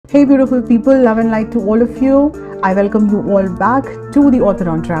Hey beautiful people, love and light to all of you. I welcome you all back to the Author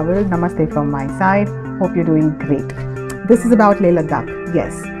on Travel. Namaste from my side. Hope you're doing great. This is about Leh Ladakh.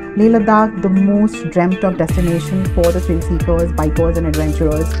 Yes, Leh Ladakh, the most dreamt of destination for the thrill seekers, bikers and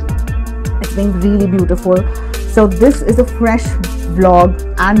adventurers. It's been really beautiful. So this is a fresh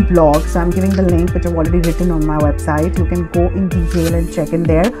vlog and blog. So I'm giving the link which I've already written on my website. You can go in detail and check in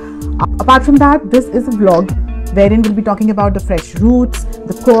there. Apart from that, this is a vlog wherein we'll be talking about the fresh routes,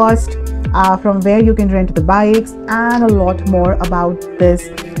 the cost, from where you can rent the bikes, and a lot more about this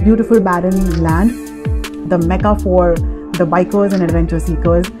beautiful barren land, the Mecca for the bikers and adventure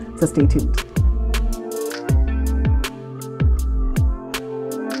seekers. So stay tuned.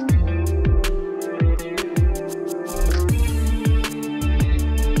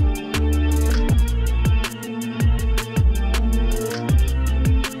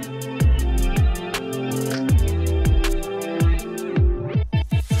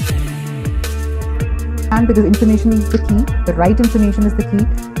 And because information is the key, the right information is the key,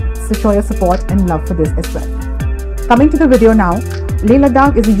 so show your support and love for this as well. Coming to the video now, Leh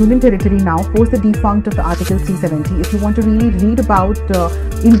Ladakh is a union territory now post the defunct of the Article 370. If you want to really read about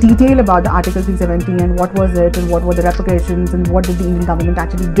in detail about the Article 370 and what was it and what were the repercussions and what did the Indian government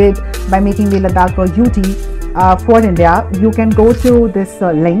actually did by making Leh Ladakh a UT for India, you can go to this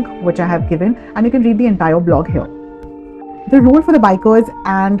link which I have given and you can read the entire blog here. The rule for the bikers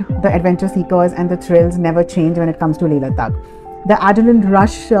and the adventure seekers and the thrills never change when it comes to Leh Ladakh. The adrenaline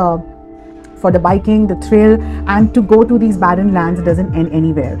rush for the biking, the thrill, and to go to these barren lands doesn't end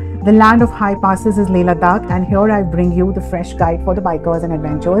anywhere. The land of high passes is Leh Ladakh, and here I bring you the fresh guide for the bikers and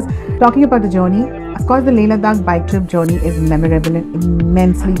adventurers. Talking about the journey, of course the Leh Ladakh bike trip journey is memorable and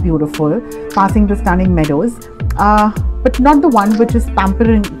immensely beautiful, passing the stunning meadows. But not the one which is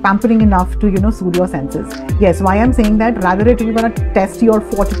pampering enough to soothe your senses. Yes, why I'm saying that, rather it will gonna test your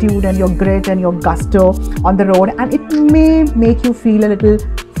fortitude and your grit and your gusto on the road, and it may make you feel a little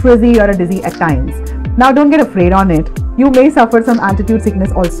frizzy or dizzy at times. Now don't get afraid on it. You may suffer some altitude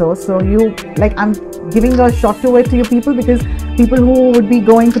sickness also, so I'm giving a shot to it to you people, because people who would be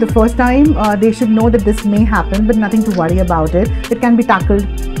going for the first time, they should know that this may happen, but nothing to worry about it. It can be tackled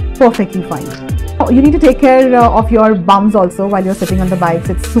perfectly fine. You need to take care of your bums also while you're sitting on the bikes.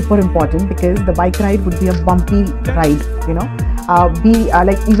 It's super important because the bike ride would be a bumpy ride,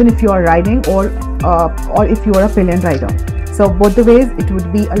 even if you are riding or if you are a pillion rider. So both the ways it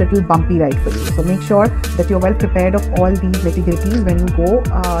would be a little bumpy ride for you. So make sure that you're well prepared of all these nitty-gritties when you go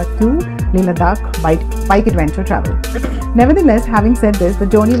to Leh Ladakh bike adventure travel. Nevertheless, having said this, the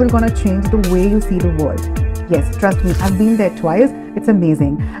journey will gonna change the way you see the world. Yes, trust me, I've been there twice. It's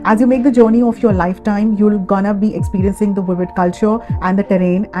amazing. As you make the journey of your lifetime, you're gonna be experiencing the vivid culture and the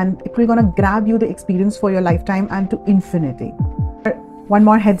terrain, and it will gonna grab you the experience for your lifetime and to infinity. One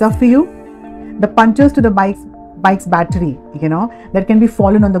more heads up for you: the punctures to the bike's battery, that can be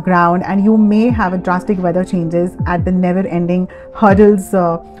fallen on the ground, and you may have a drastic weather changes at the never-ending hurdles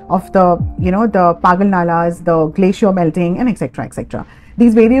of the Pagal Nalas, the glacier melting, and etc. etc.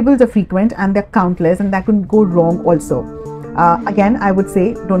 These variables are frequent and they're countless, and that can go wrong also. Again, I would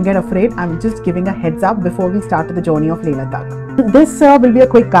say don't get afraid. I'm just giving a heads up before we start the journey of Leh Ladakh. This will be a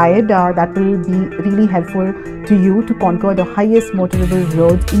quick guide that will be really helpful to you to conquer the highest motorable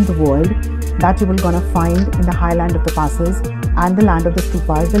roads in the world that you will gonna find in the highland of the passes and the land of the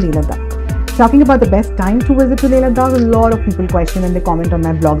stupas, the Leh Ladakh. Talking about the best time to visit to Leh Ladakh, a lot of people question and they comment on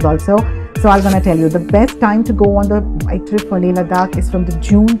my blogs also. So I'm gonna tell you the best time to go on the bike trip for Leh Ladakh is from the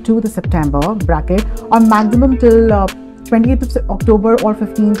June to the September bracket, or maximum till 20th of October or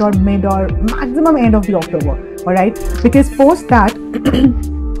 15th or mid or maximum end of the October. All right, because post that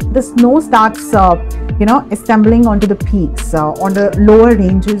the snow starts assembling onto the peaks on the lower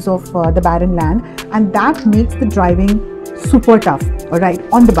ranges of the barren land, and that makes the driving super tough, all right,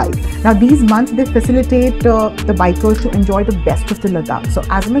 on the bike. Now these months they facilitate the bikers to enjoy the best of the Ladakh. So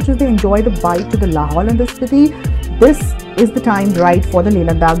as much as they enjoy the bike to the Lahore and the Spiti, this is the time right for the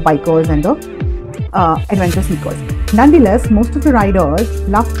Leh Ladakh bikers and the adventure seekers. Nonetheless, most of the riders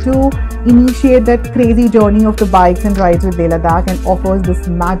love to initiate that crazy journey of the bikes and rides with Leh Ladakh, and offers this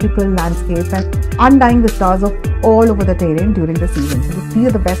magical landscape and undying vistas of all over the terrain during the season. So these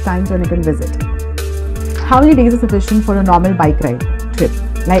are the best times when you can visit. How many days is sufficient for a normal bike ride trip?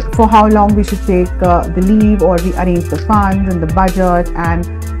 Like for how long we should take the leave, or we arrange the funds and the budget, and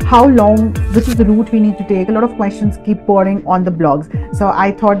how long, which is the route we need to take. A lot of questions keep pouring on the blogs. So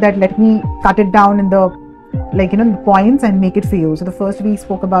I thought that let me cut it down in the the points and make it for you. So the first we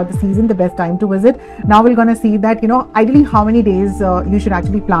spoke about the season, the best time to visit. Now we're gonna see that ideally how many days you should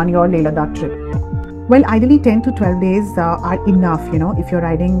actually plan your Leh Ladakh trip. Well, ideally 10 to 12 days are enough, if you're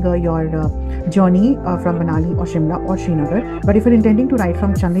riding your journey from Manali or Shimla or Srinagar. But if you're intending to ride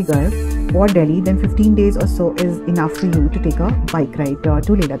from Chandigarh or Delhi, then 15 days or so is enough for you to take a bike ride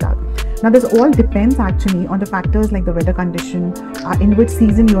to Leh Ladakh. Now, this all depends actually on the factors like the weather condition, in which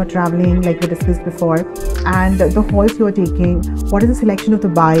season you are traveling, like we discussed before, and the halts you are taking, what is the selection of the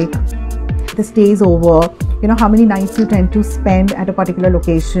bike, the stays over, how many nights you tend to spend at a particular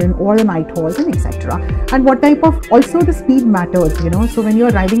location, or the night halts, and etc. And what type of, also the speed matters, so when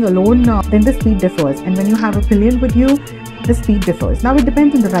you're riding alone, then the speed differs, and when you have a pillion with you, the speed differs. Now it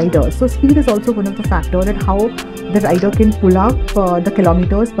depends on the rider, so speed is also one of the factors that how the rider can pull up the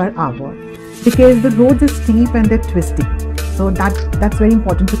kilometers per hour, because the roads are steep and they're twisty, so that's very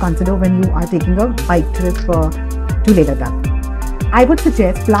important to consider when you are taking a bike trip to Leh Ladakh. I would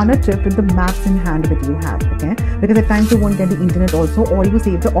suggest plan a trip with the maps in hand that you have, okay? Because at times you won't get the internet also, or you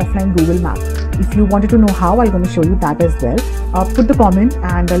save the offline Google map. If you wanted to know how, I'm going to show you that as well. Put the comment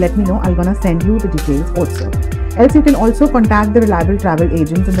and let me know. I'm going to send you the details also. Else you can also contact the reliable travel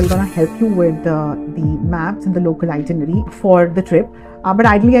agents, and they're going to help you with the maps and the local itinerary for the trip. But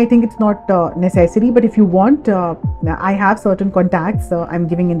ideally, I think it's not necessary. But if you want, I have certain contacts I'm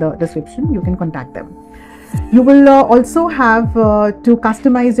giving in the description. You can contact them. You will also have to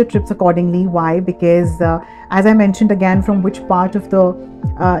customize your trips accordingly. Why? Because as I mentioned again, from which part of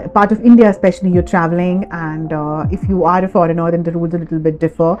India especially you're traveling, and if you are a foreigner, then the rules a little bit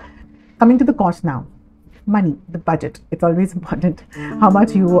differ. Coming to the cost now, money, the budget. It's always important how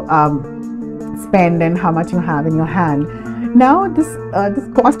much you spend and how much you have in your hand. Now this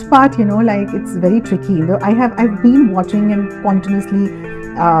cost part, like it's very tricky. I've been watching and continuously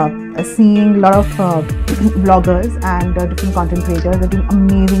seeing a lot of vloggers and different content creators that do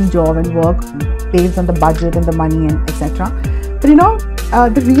amazing job and work based on the budget and the money and etc.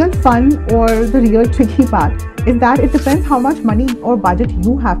 But the real fun or the real tricky part is that it depends how much money or budget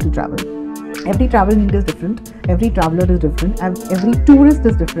you have to travel. Every travel need is different, every traveler is different, every tourist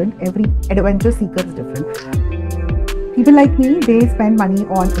is different, every adventure seeker is different. People like me, they spend money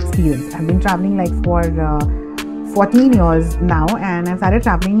on experience. I've been traveling like for 14 years now, and I started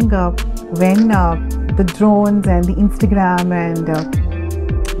traveling when the drones and the Instagram and the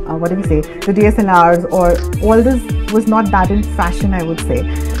DSLRs or all this was not that in fashion, I would say.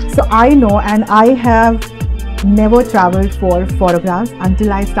 So I know, and I have never traveled for photographs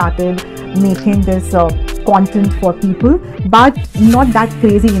until I started making this content for people, but not that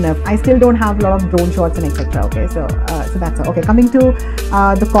crazy enough. I still don't have a lot of drone shots and etc. Okay, so that's it. Okay, coming to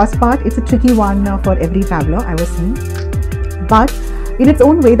the cost part, it's a tricky one for every traveler, I was saying. But in its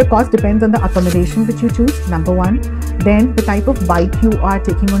own way, the cost depends on the accommodation which you choose, number one. Then the type of bike you are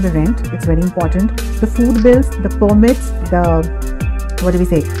taking on the rent, it's very important. The food bills, the permits,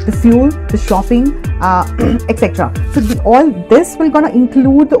 the fuel, the shopping, etc. So all this will gonna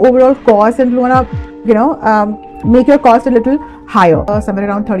include the overall cost, and will gonna make your cost a little higher, somewhere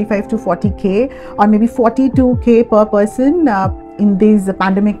around 35 to 40k or maybe 42k per person in these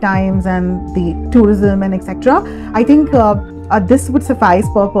pandemic times and the tourism and etc. I think this would suffice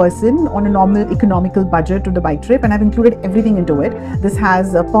per person on a normal economical budget to the bike trip, and I've included everything into it. This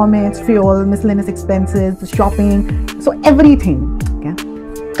has permits, fuel, miscellaneous expenses, the shopping, so everything. Okay.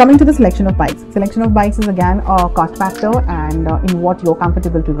 Coming to the selection of bikes. Selection of bikes is again a cost factor, and in what you're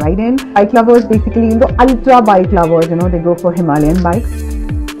comfortable to ride in. Bike lovers, basically, the ultra bike lovers, they go for Himalayan bikes.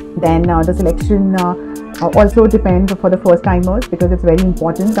 Then the selection also depends for the first timers, because it's very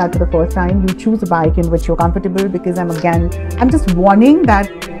important that for the first time you choose a bike in which you're comfortable, because I'm just warning that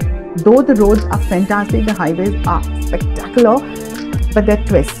though the roads are fantastic, the highways are spectacular, but they're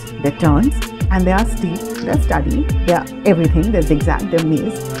twists, they're turns, and they are steep, they're stubby, they're everything, they're zigzag, they're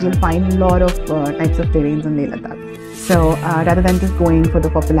maze. You'll find a lot of types of terrains in Leh Ladakh. So rather than just going for the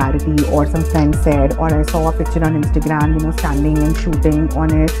popularity, or some friend said, or I saw a picture on Instagram, standing and shooting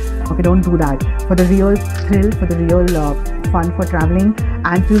on it. Okay, don't do that. For the real thrill, for the real fun for traveling,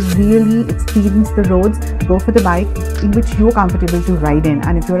 and to really experience the roads, go for the bike in which you're comfortable to ride in.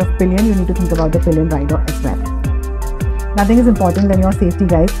 And if you're a pillion, you need to think about the pillion rider as well. Nothing is important than your safety,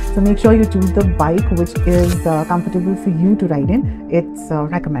 guys. So make sure you choose the bike which is comfortable for you to ride in. It's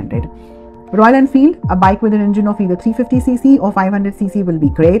recommended. Royal Enfield, a bike with an engine of either 350cc or 500cc will be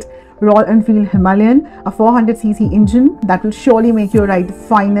great. Royal Enfield Himalayan, a 400cc engine that will surely make your ride the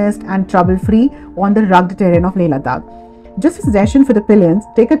finest and trouble-free on the rugged terrain of Leh Ladakh. Just a suggestion for the pillions,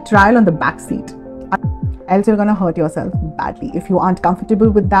 take a trial on the back seat. Else you're gonna hurt yourself badly. If you aren't comfortable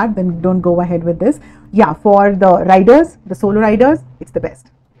with that, then don't go ahead with this. Yeah, for the riders, the solo riders, it's the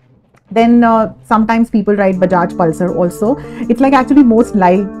best. Then sometimes people ride Bajaj Pulsar also. It's like actually most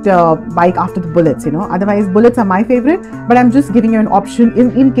liked bike after the Bullets, you know. Otherwise, Bullets are my favorite, but I'm just giving you an option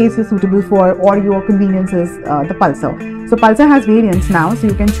in case you're suitable for, or your convenience is the Pulsar. So Pulsar has variants now, so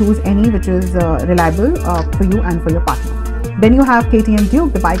you can choose any which is reliable for you and for your partner. Then you have KTM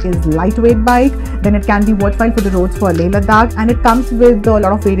Duke. The bike is lightweight bike. Then it can be worthwhile for the roads for Leh Ladakh, and it comes with a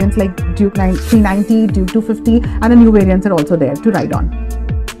lot of variants like Duke 390, Duke 250, and the new variants are also there to ride on.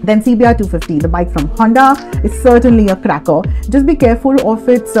 Then CBR 250, the bike from Honda, is certainly a cracker. Just be careful of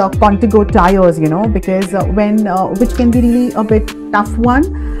its Contigo tires, you know, because which can be really a bit tough one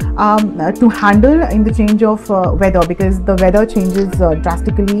to handle in the change of weather, because the weather changes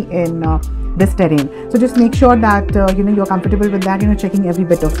drastically in this terrain. So just make sure that you're comfortable with that, checking every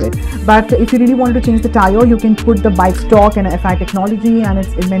bit of it. But if you really want to change the tire, you can put the bike stock and FI technology, and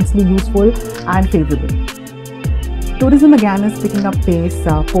it's immensely useful and favorable. Tourism again is picking up pace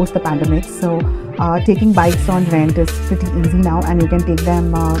post the pandemic, so taking bikes on rent is pretty easy now, and you can take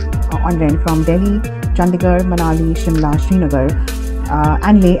them on rent from Delhi, Chandigarh, Manali, Shimla, Srinagar,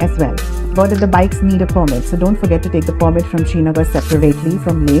 and Leh as well. But the bikes need a permit, so don't forget to take the permit from Srinagar separately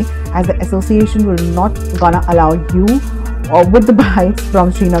from Leh, as the association will not gonna allow you with the bikes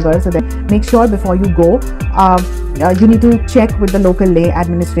from Srinagar. So then make sure before you go, you need to check with the local Leh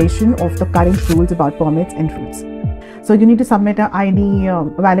administration of the current rules about permits and routes. So you need to submit a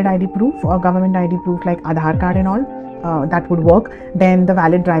valid ID proof or government ID proof like Aadhaar card and all. That would work. Then the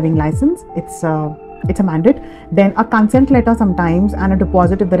valid driving license. It's a mandate. Then a consent letter sometimes, and a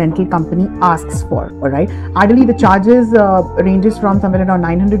deposit if the rental company asks for. All right. Ideally, the charges ranges from somewhere around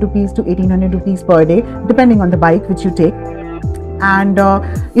 900 rupees to 1800 rupees per day, depending on the bike which you take. And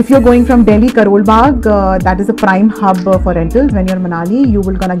if you're going from Delhi, Karol Bagh, that is a prime hub for rentals. When you're in Manali, you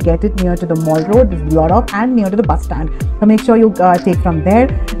will gonna get it near to the mall road, there's a lot of, and near to the bus stand. So make sure you take from there.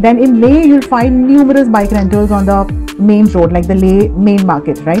 Then in Leh, you'll find numerous bike rentals on the main road, like the Leh main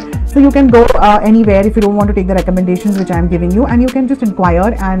market, right? So you can go anywhere if you don't want to take the recommendations which I'm giving you, and you can just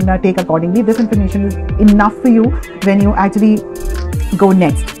inquire and take accordingly. This information is enough for you when you actually go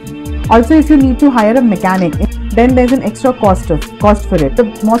next. Also, if you need to hire a mechanic, then there's an extra cost for it.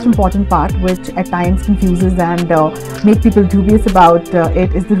 The most important part, which at times confuses and make people dubious about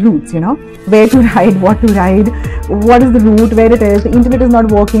it, is the routes. Where to ride, what to ride, what is the route, where it is. The internet is not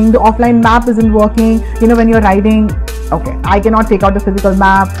working, the offline map isn't working. When you're riding, okay, I cannot take out the physical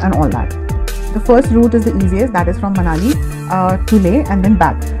map and all that. The first route is the easiest, that is from Manali to Leh and then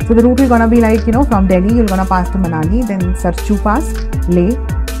back. So the route is gonna be like, from Delhi you're gonna pass to Manali, then Sarchu Pass, Leh,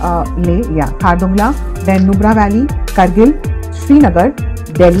 Khardungla, then Nubra Valley, Kargil, Srinagar,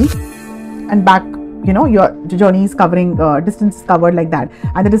 Delhi, and back. Your journey is covering distance covered like that,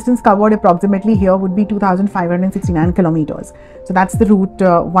 and the distance covered approximately here would be 2,569 kilometers. So that's the route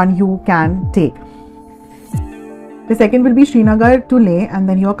one you can take. The second will be Srinagar to Leh, and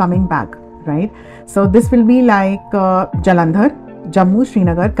then you're coming back, right? So this will be like Jalandhar, Jammu,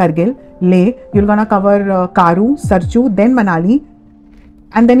 Srinagar, Kargil, Leh. You're gonna cover Karu, Sarchu, then Manali,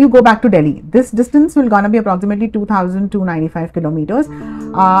 and then you go back to Delhi. This distance will gonna be approximately 2,295 kilometers.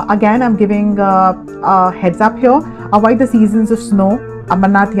 Again, I'm giving a heads up here. Avoid the seasons of snow.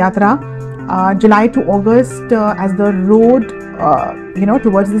 Amarnath Yatra, July to August, as the road,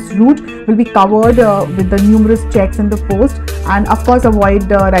 towards this route will be covered with the numerous checks in the post. And of course,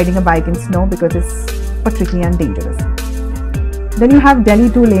 avoid riding a bike in snow because it's tricky and dangerous. Then you have Delhi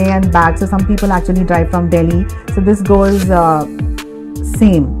to Leh and back. So some people actually drive from Delhi. So this goes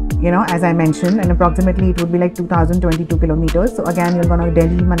same, as I mentioned, and approximately it would be like 2,022 kilometers. So again, you're gonna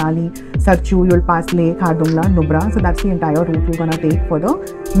Delhi, Manali, Sarchu, you'll pass Leh, Khardungla, Nubra. So that's the entire route you're gonna take for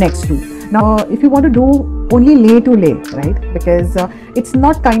the next route. Now, if you want to do only Leh to Leh, right? Because it's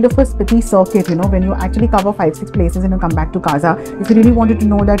not kind of a Spiti circuit, when you actually cover 5-6 places and you come back to Kaza. If you really wanted to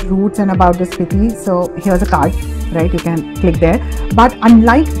know that routes and about the Spiti, so here's a card, right? You can click there. But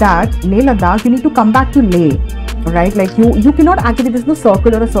unlike that, Leh Ladakh, you need to come back to Leh, right? Like you cannot actually, there's no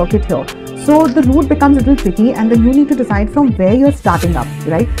circle or a circuit here. So the route becomes a little tricky, and then you need to decide from where you're starting up,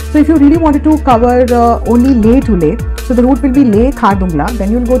 right? So if you really wanted to cover only Leh to Leh, so the route will be Leh, Khardungla,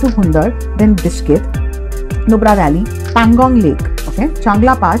 then you'll go to Hundar, then Dishkit, Nubra Valley, Pangong Lake, okay,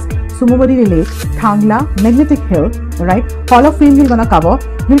 Changla Pass, Sumubari Lake, Thangla, Magnetic Hill, right? Hall of Fame you're gonna cover.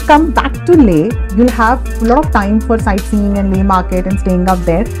 You'll come back to Leh. You'll have a lot of time for sightseeing and Leh market and staying up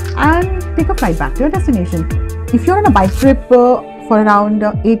there, and take a flight back to your destination. If you're on a bike trip for around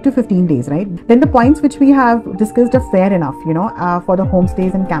 8 to 15 days, right? Then the points which we have discussed are fair enough, for the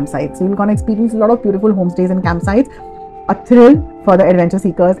homestays and campsites. So you're gonna experience a lot of beautiful homestays and campsites, a thrill for the adventure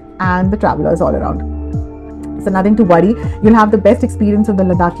seekers and the travelers all around. So nothing to worry. You'll have the best experience of the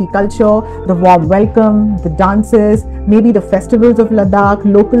Ladakhi culture, the warm welcome, the dances, maybe the festivals of Ladakh,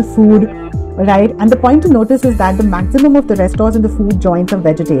 local food, right? And the point to notice is that the maximum of the restaurants and the food joints are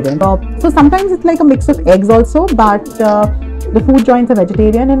vegetarian. So sometimes it's like a mix of eggs also, but the food joints are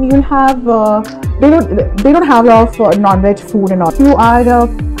vegetarian, and you'll have they don't have a lot of non-veg food and all. If you are a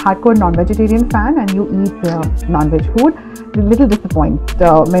hardcore non-vegetarian fan and you eat non-veg food, a little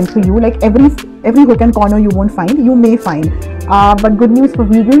disappointment for you. Like every hook and corner you won't find, you may find. But good news for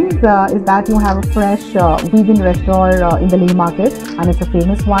vegans is that you have a fresh vegan restaurant in the Leh market, and it's a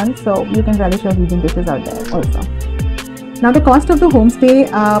famous one, so you can relish your vegan dishes out there also. Now the cost of the homestay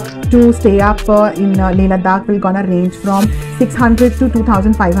to stay up in Leh Ladakh will gonna range from 600 to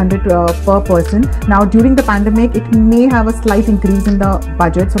 2,500 per person. Now during the pandemic, it may have a slight increase in the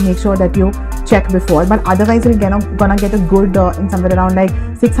budget, so make sure that you check before. But otherwise, you're gonna get a good in somewhere around like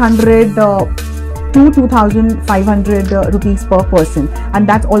 600 to 2,500 rupees per person, and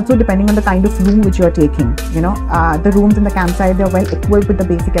that's also depending on the kind of room which you're taking. You know, the rooms in the campsite, they're well equipped with the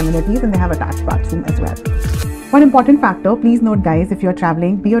basic amenities, and they have attached bathroom as well. One important factor, please note guys, if you're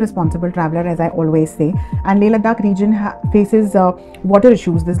traveling, be a responsible traveler, as I always say. And Leh Ladakh region faces water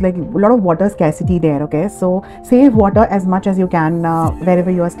issues. There's like a lot of water scarcity there, okay? So save water as much as you can wherever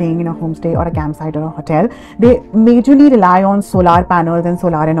you are staying in a homestay or a campsite or a hotel. They majorly rely on solar panels and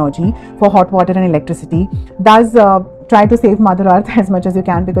solar energy for hot water and electricity. Thus, try to save Mother Earth as much as you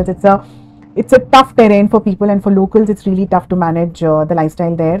can, because it's a tough terrain for people, and for locals it's really tough to manage the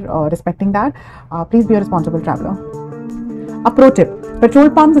lifestyle there. Respecting that, please be a responsible traveler. A pro tip: petrol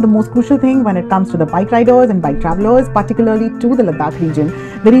pumps are the most crucial thing when it comes to the bike riders and bike travelers, particularly to the Ladakh region.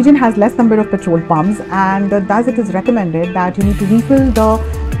 The region has less number of petrol pumps, and thus it is recommended that you need to refill the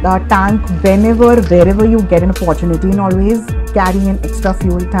tank wherever you get an opportunity, and always carry an extra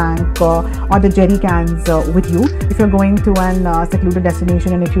fuel tank or the jerry cans with you if you're going to an secluded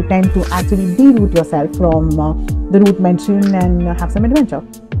destination, and if you tend to actually de-route yourself from the route mentioned and have some adventure.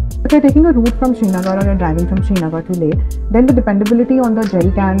 If you're taking a route from Srinagar or you're driving from Srinagar to Leh, then the dependability on the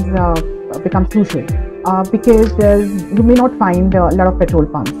jerry cans becomes crucial because you may not find a lot of petrol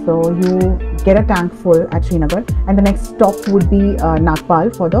pumps. So you get a tank full at Srinagar, and the next stop would be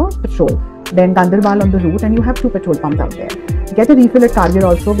Nagpal for the petrol. Then Ganderbal on the route, and you have 2 petrol pumps out there. Get a refill at Kargil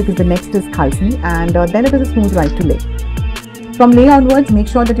also, because the next is Khalsi, and then it is a smooth ride to Leh. From Leh onwards, make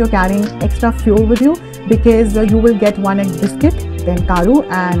sure that you're carrying extra fuel with you, because you will get one at Biscuit, then Karu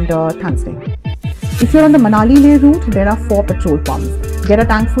and Thangsday. If you're on the Manali Leh route, there are 4 petrol pumps. Get a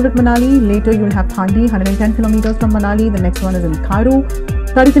tank full at Manali. Later you'll have Thandi, 110 kilometers from Manali. The next one is in Karu,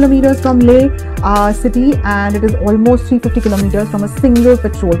 30 kilometers from Leh city, and it is almost 350 kilometers from a single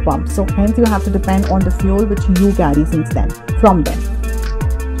petrol pump. So hence you have to depend on the fuel which you carry from them.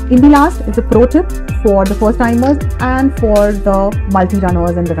 In the last, it's a pro tip for the first timers and for the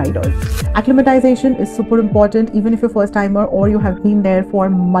multi-runners and the riders. Acclimatization is super important, even if you're first timer or you have been there for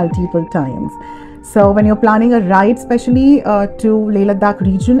multiple times. So when you're planning a ride, especially to Leh Ladakh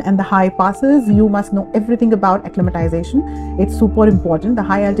region and the high passes, you must know everything about acclimatization. It's super important. The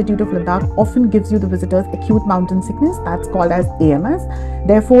high altitude of Ladakh often gives you the visitors acute mountain sickness, that's called as AMS.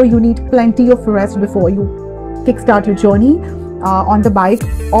 Therefore, you need plenty of rest before you kickstart your journey on the bike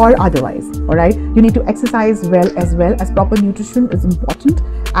or otherwise. All right, you need to exercise well as proper nutrition is important,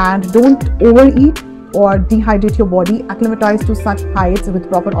 and don't overeat or dehydrate your body. Acclimatize to such heights with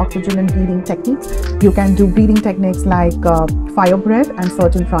proper oxygen and breathing techniques. You can do breathing techniques like fire breath and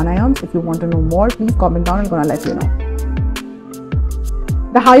certain pranayams. If you want to know more, please comment down. I'm gonna let you know.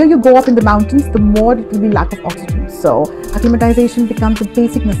 The higher you go up in the mountains, the more it will be lack of oxygen. So acclimatization becomes a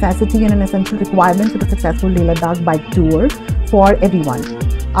basic necessity and an essential requirement for the successful Leh Ladakh bike tour for everyone.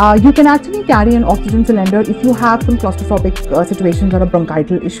 You can actually carry an oxygen cylinder if you have some claustrophobic situations or a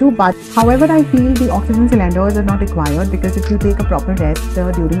bronchial issue, but however I feel the oxygen cylinders are not required, because if you take a proper rest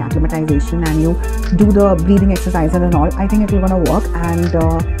during acclimatization and you do the breathing exercises and all, I think it will gonna work, and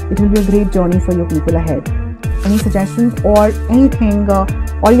it will be a great journey for you people ahead. Any suggestions or anything,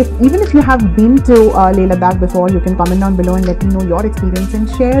 or even if you have been to Leh Ladakh before, you can comment down below and let me know your experience and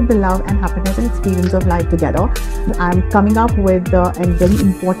share the love and happiness and experience of life together. I'm coming up with a very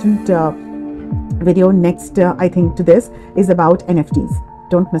important video next, I think, to this is about NFTs.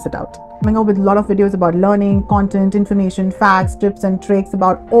 Don't miss it out. Coming up with a lot of videos about learning, content, information, facts, tips and tricks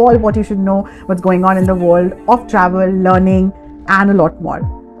about all what you should know, what's going on in the world of travel, learning, and a lot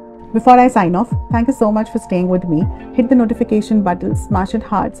more. Before I sign off, thank you so much for staying with me. Hit the notification button, smash it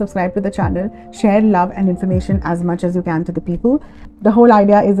hard, subscribe to the channel, share love and information as much as you can to the people. The whole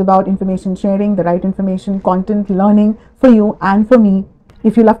idea is about information sharing, the right information, content, learning for you and for me.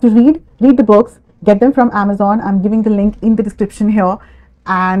 If you love to read, read the books. get them from Amazon. I'm giving the link in the description here,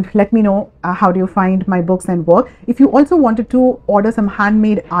 and let me know how do you find my books and work. If you also wanted to order some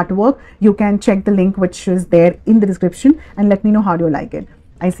handmade artwork, you can check the link which is there in the description and let me know how do you like it.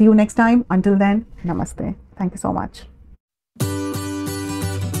 I see you next time. Until then, namaste. Thank you so much.